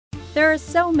There are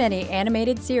so many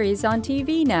animated series on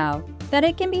TV now that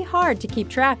it can be hard to keep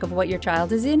track of what your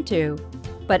child is into.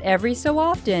 But every so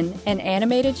often, an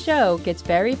animated show gets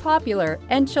very popular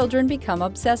and children become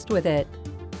obsessed with it.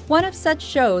 One of such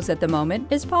shows at the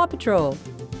moment is Paw Patrol.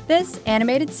 This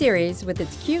animated series, with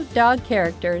its cute dog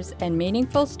characters and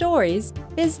meaningful stories,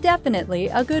 is definitely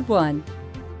a good one.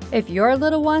 If your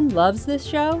little one loves this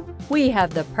show, we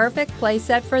have the perfect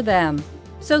playset for them.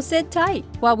 So sit tight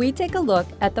while we take a look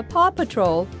at the Paw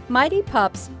Patrol Mighty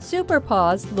Pups Super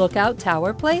Paws Lookout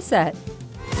Tower playset.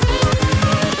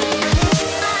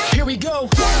 Here we go!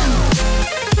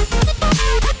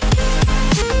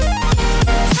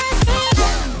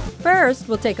 First,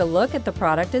 we'll take a look at the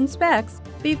product and specs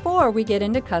before we get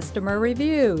into customer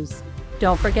reviews.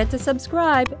 Don't forget to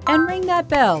subscribe and ring that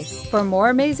bell for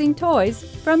more amazing toys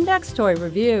from Next Toy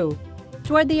Review.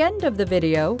 Toward the end of the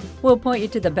video, we'll point you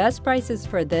to the best prices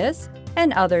for this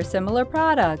and other similar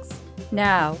products.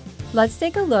 Now, let's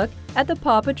take a look at the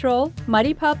Paw Patrol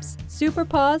Mighty Pups Super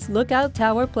Paws Lookout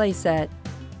Tower playset.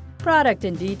 Product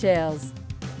and details.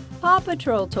 Paw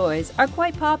Patrol toys are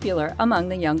quite popular among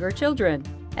the younger children,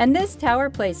 and this tower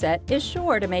playset is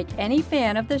sure to make any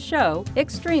fan of the show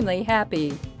extremely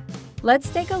happy.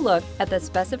 Let's take a look at the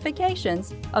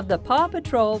specifications of the Paw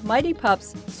Patrol Mighty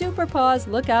Pups Super Paws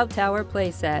Lookout Tower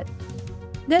playset.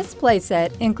 This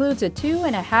playset includes a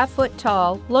 2.5-foot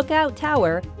tall lookout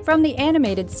tower from the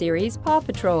animated series Paw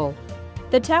Patrol.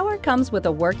 The tower comes with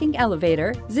a working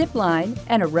elevator, zip line,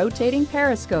 and a rotating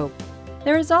periscope.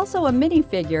 There is also a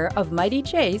minifigure of Mighty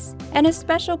Chase and a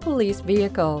special police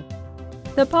vehicle.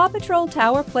 The Paw Patrol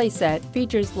Tower playset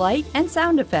features light and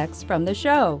sound effects from the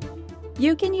show.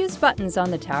 You can use buttons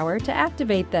on the tower to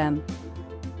activate them.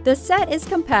 The set is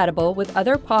compatible with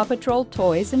other Paw Patrol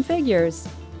toys and figures.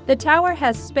 The tower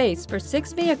has space for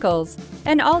 6 vehicles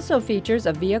and also features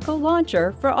a vehicle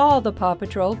launcher for all the Paw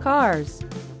Patrol cars.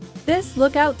 This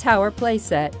Lookout Tower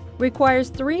playset requires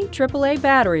 3 AAA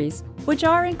batteries, which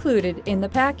are included in the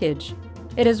package.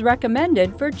 It is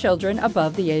recommended for children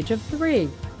above the age of 3.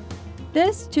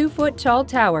 This 2-foot tall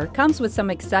tower comes with some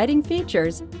exciting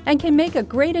features and can make a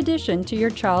great addition to your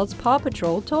child's Paw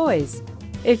Patrol toys.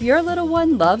 If your little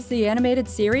one loves the animated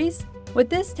series, with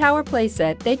this tower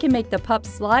playset they can make the pups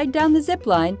slide down the zip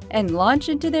line and launch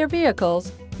into their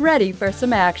vehicles, ready for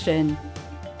some action.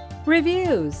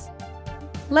 Reviews.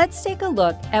 Let's take a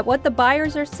look at what the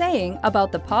buyers are saying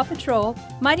about the Paw Patrol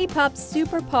Mighty Pups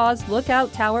Super Paws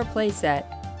Lookout Tower playset.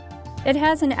 It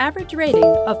has an average rating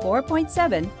of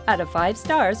 4.7 out of 5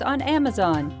 stars on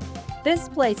Amazon. This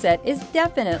playset is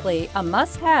definitely a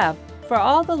must-have for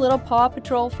all the little Paw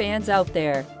Patrol fans out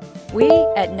there. We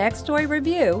at Next Toy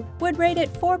Review would rate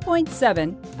it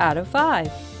 4.7 out of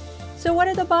 5. So what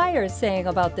are the buyers saying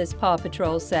about this Paw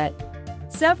Patrol set?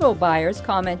 Several buyers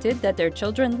commented that their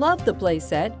children love the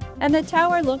playset and the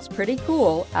tower looks pretty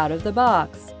cool out of the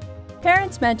box.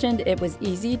 Parents mentioned it was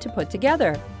easy to put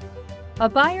together. A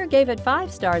buyer gave it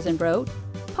 5 stars and wrote,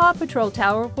 "Paw Patrol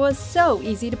Tower was so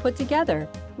easy to put together.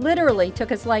 Literally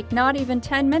took us like not even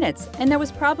 10 minutes and there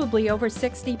was probably over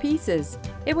 60 pieces.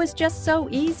 It was just so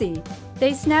easy.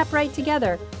 They snap right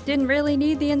together, didn't really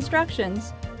need the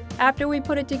instructions. After we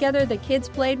put it together, the kids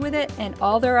played with it and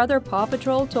all their other Paw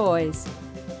Patrol toys."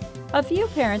 A few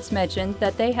parents mentioned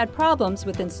that they had problems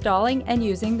with installing and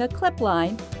using the clip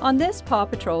line on this Paw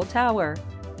Patrol tower.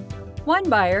 One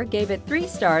buyer gave it 3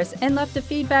 stars and left a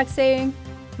feedback saying,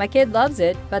 "My kid loves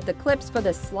it, but the clips for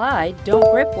the slide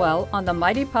don't grip well on the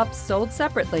Mighty Pups sold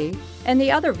separately, and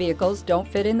the other vehicles don't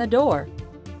fit in the door.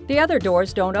 The other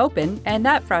doors don't open, and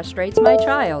that frustrates my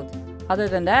child. Other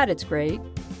than that, it's great."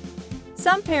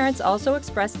 Some parents also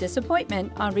expressed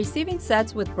disappointment on receiving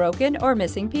sets with broken or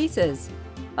missing pieces.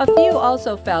 A few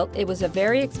also felt it was a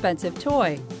very expensive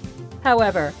toy.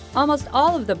 However, almost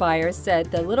all of the buyers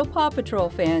said the little Paw Patrol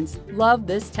fans love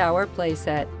this tower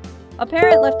playset. A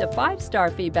parent left a 5-star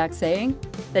feedback saying,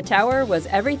 "The tower was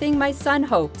everything my son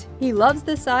hoped. He loves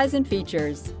the size and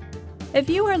features." If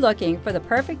you are looking for the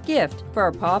perfect gift for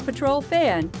a Paw Patrol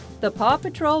fan, the Paw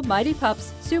Patrol Mighty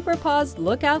Pups Super Paws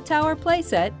Lookout Tower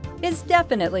playset is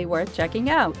definitely worth checking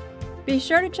out. Be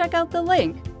sure to check out the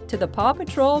link to the Paw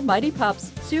Patrol Mighty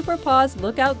Pups Super Paws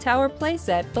Lookout Tower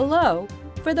playset below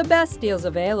for the best deals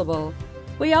available.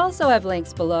 We also have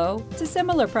links below to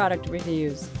similar product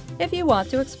reviews if you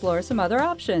want to explore some other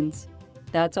options.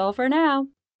 That's all for now.